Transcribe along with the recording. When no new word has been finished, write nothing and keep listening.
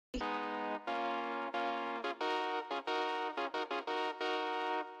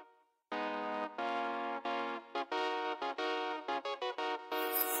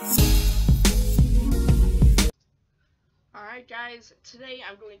Alright guys, today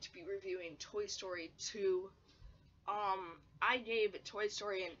I'm going to be reviewing Toy Story 2. I gave Toy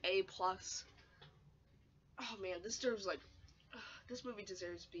Story an A+. Oh man, this movie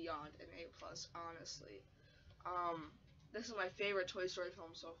deserves beyond an A+, honestly. This is my favorite Toy Story film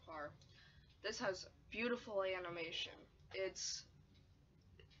so far. This has beautiful animation. It's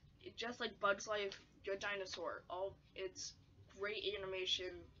just like Bugs Life, Good Dinosaur. It's great animation,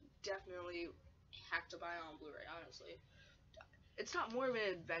 definitely have to buy it on Blu-ray, honestly. It's not more of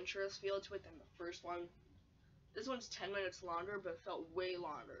an adventurous feel to it than the first one. This one's 10 minutes longer, but it felt way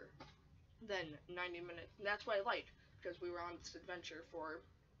longer than 90 minutes. And that's what I liked, because we were on this adventure for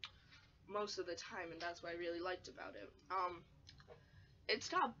most of the time, and that's what I really liked about it. It's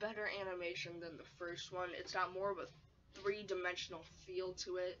got better animation than the first one. It's got more of a three-dimensional feel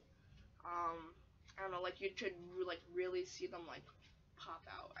to it. I don't know, like you could really see them pop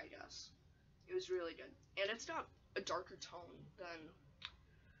out, I guess. It was really good. And it's got a darker tone than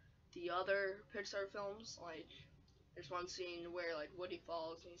the other Pixar films. Like, there's one scene where Woody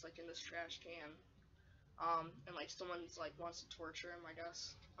falls and he's in this trash can. And someone's wants to torture him, I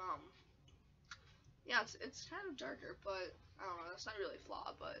guess. Yeah, it's kind of darker, but I don't know, that's not really a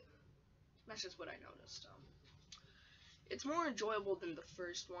flaw, but that's just what I noticed. It's more enjoyable than the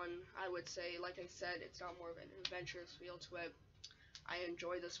first one, I would say. Like I said, it's got more of an adventurous feel to it. I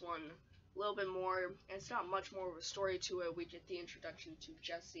enjoy this one a little bit more, and it's got much more of a story to it. We get the introduction to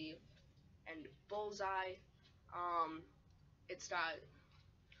Jessie and Bullseye. It's got,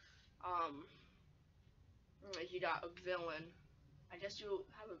 you got a villain. I guess you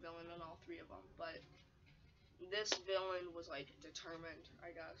have a villain in all three of them, but this villain was determined,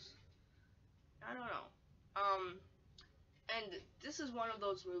 I guess. I don't know. And this is one of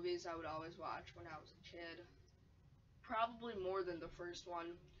those movies I would always watch when I was a kid. Probably more than the first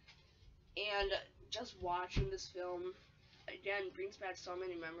one. And just watching this film, again, brings back so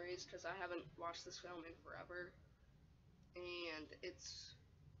many memories, because I haven't watched this film in forever. And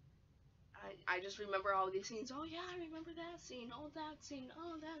I just remember all these scenes. Oh yeah, I remember that scene. Oh, that scene.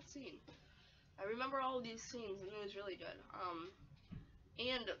 Oh, that scene. I remember all of these scenes, and it was really good.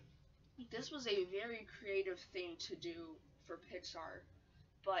 And this was a very creative thing to do for Pixar.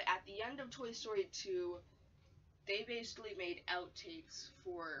 But at the end of Toy Story 2, they basically made outtakes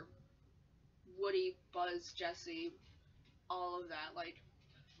for Woody, Buzz, Jessie, all of that.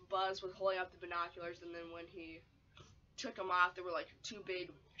 Buzz was holding up the binoculars, and then when he took them off, there were two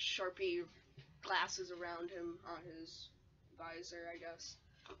big Sharpie glasses around him on his visor, I guess.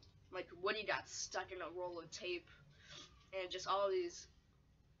 Woody got stuck in a roll of tape, and just all of these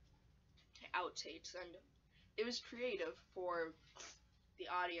outtakes, and it was creative for the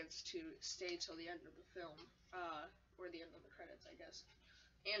audience to stay till the end of the film, or the end of the credits, I guess.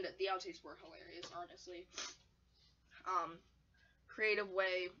 And the outtakes were hilarious, honestly. Creative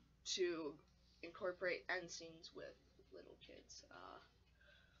way to incorporate end scenes with little kids.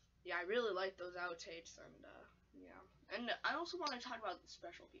 Yeah, I really like those outtakes, and yeah. And I also want to talk about the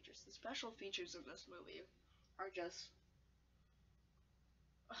special features. The special features in this movie are just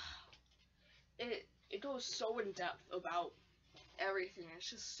it goes so in depth about everything. It's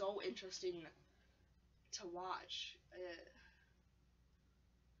just so interesting to watch.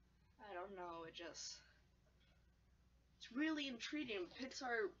 I don't know. It's really intriguing.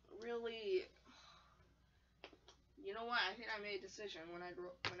 Pixar really. You know what? I think I made a decision when I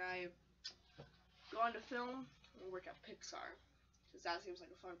go into film and work at Pixar, because that seems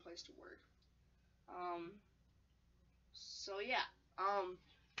like a fun place to work. So yeah.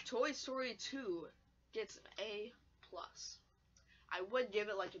 Toy Story 2 gets an A+. I would give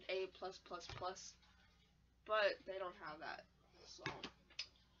it an A+++, but they don't have that. So,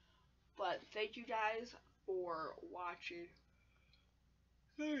 but thank you guys for watching.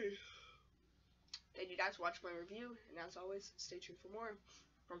 Hey. Thank you guys for watching my review, and as always, stay tuned for more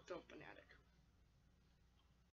from Film Fanatic.